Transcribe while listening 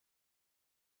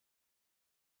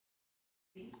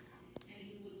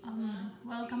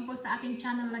Welcome po sa aking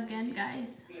channel again,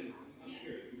 guys.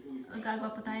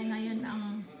 Gagawa po tayo ngayon ng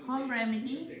home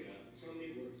remedy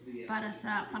para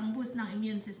sa pang-boost ng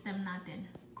immune system natin.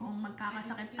 Kung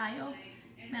magkakasakit tayo,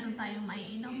 meron tayong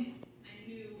maiinom.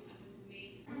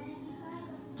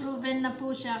 Proven na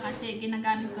po siya kasi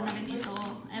ginagamit ko na rin ito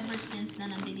ever since na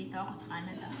nandito ako sa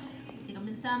Canada. Kasi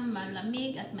minsan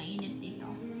malamig at mainit dito.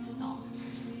 So,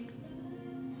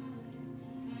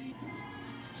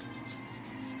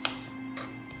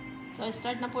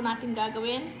 start na po natin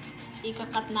gagawin.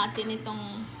 Ikakat natin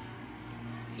itong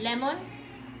lemon.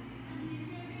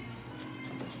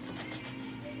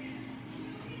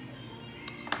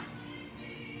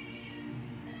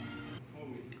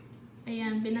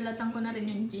 Ayan, binalatan ko na rin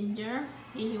yung ginger.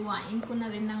 Hihiwain ko na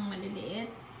rin ng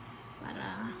maliliit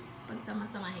para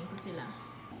pagsama-samahin ko sila.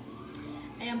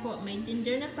 Ayan po, may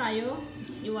ginger na tayo.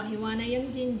 Hiwa-hiwa na yung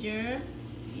ginger,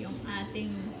 yung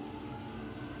ating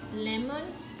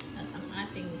lemon, at ang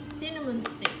ating cinnamon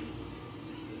stick.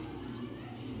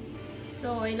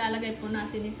 So, ilalagay po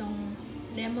natin itong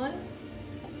lemon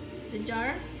sa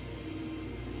jar.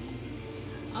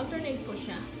 Alternate po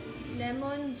siya.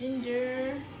 Lemon,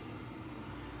 ginger.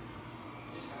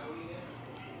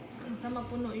 Hanggang sa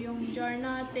mapuno yung jar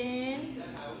natin.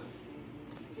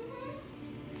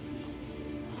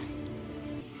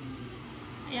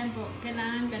 Ayan po,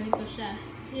 kailangan ganito siya.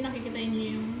 Kasi nakikita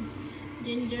niyo yung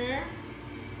ginger,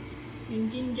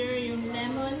 yung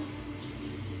lemon.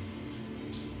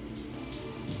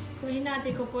 So,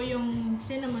 hinati ko po yung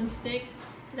cinnamon stick.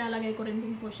 Ilalagay ko rin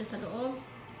din po siya sa loob.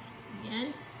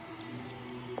 Ayan.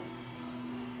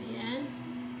 Ayan.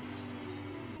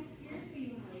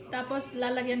 Tapos,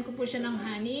 lalagyan ko po siya ng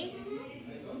honey.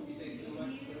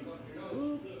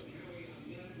 Oops.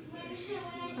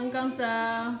 Hanggang sa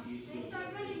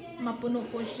mapuno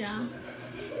po siya.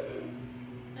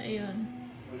 Ayun.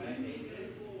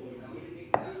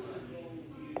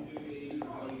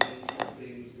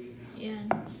 Yan.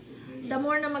 The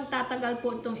more na magtatagal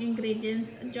po itong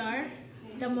ingredients jar,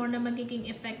 the more na magiging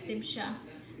effective siya.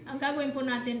 Ang gagawin po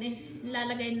natin is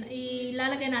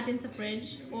ilalagay natin sa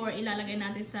fridge or ilalagay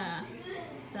natin sa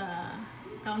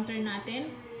counter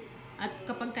natin. At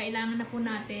kapag kailangan na po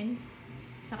natin,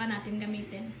 saka natin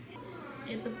gamitin.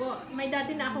 Ito po, may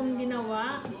dati na akong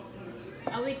ginawa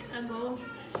a week ago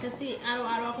kasi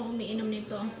araw-araw akong umiinom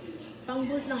nito.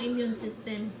 Pang-boost ng immune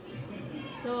system.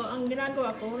 So, ang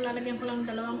ginagawa ko, lalagyan ko lang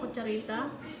 2 kutsarita.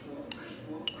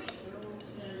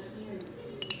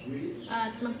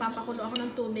 At magpapakulo ako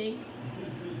ng tubig.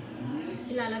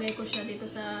 Ilalagay ko siya dito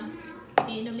sa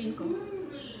iinumin ko.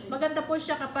 Maganda po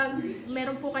siya kapag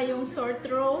meron po kayong sore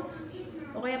throat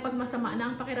o kaya pag masama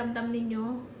na ang pakiramdam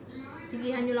ninyo.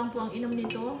 Sigihan nyo lang po ang inom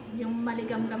nito. Yung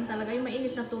maligam-gam talaga. Yung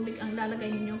mainit na tubig ang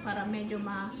lalagay ninyo para medyo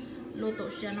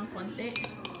maluto siya ng konti.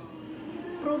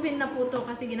 Proven na po to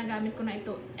kasi ginagamit ko na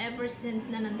ito ever since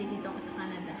na nandito ako sa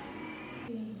Canada.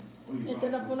 Ito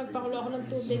na po, nagpakulo ako ng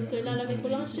tubig. So, ilalagay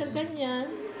ko lang siya ganyan.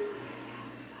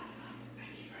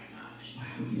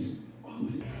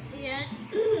 Ayan.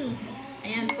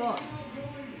 Ayan po.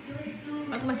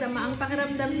 Pag masama ang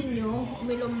pakiramdam ninyo,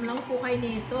 uminom lang po kayo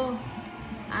nito.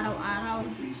 Araw-araw.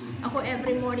 Ako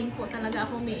every morning po talaga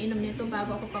ako umiinom nito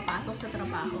bago ako papasok sa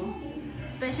trabaho.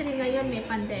 Especially ngayon may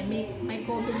pandemic, may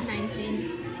COVID-19.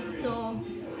 So,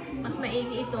 mas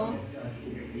maigi ito.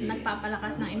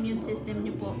 Nagpapalakas ng immune system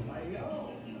niyo po.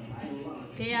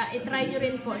 Kaya, itry nyo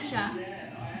rin po siya.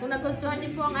 Kung nagustuhan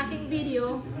niyo po ang aking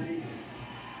video,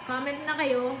 comment na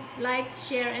kayo, like,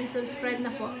 share, and subscribe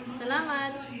na po.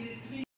 Salamat!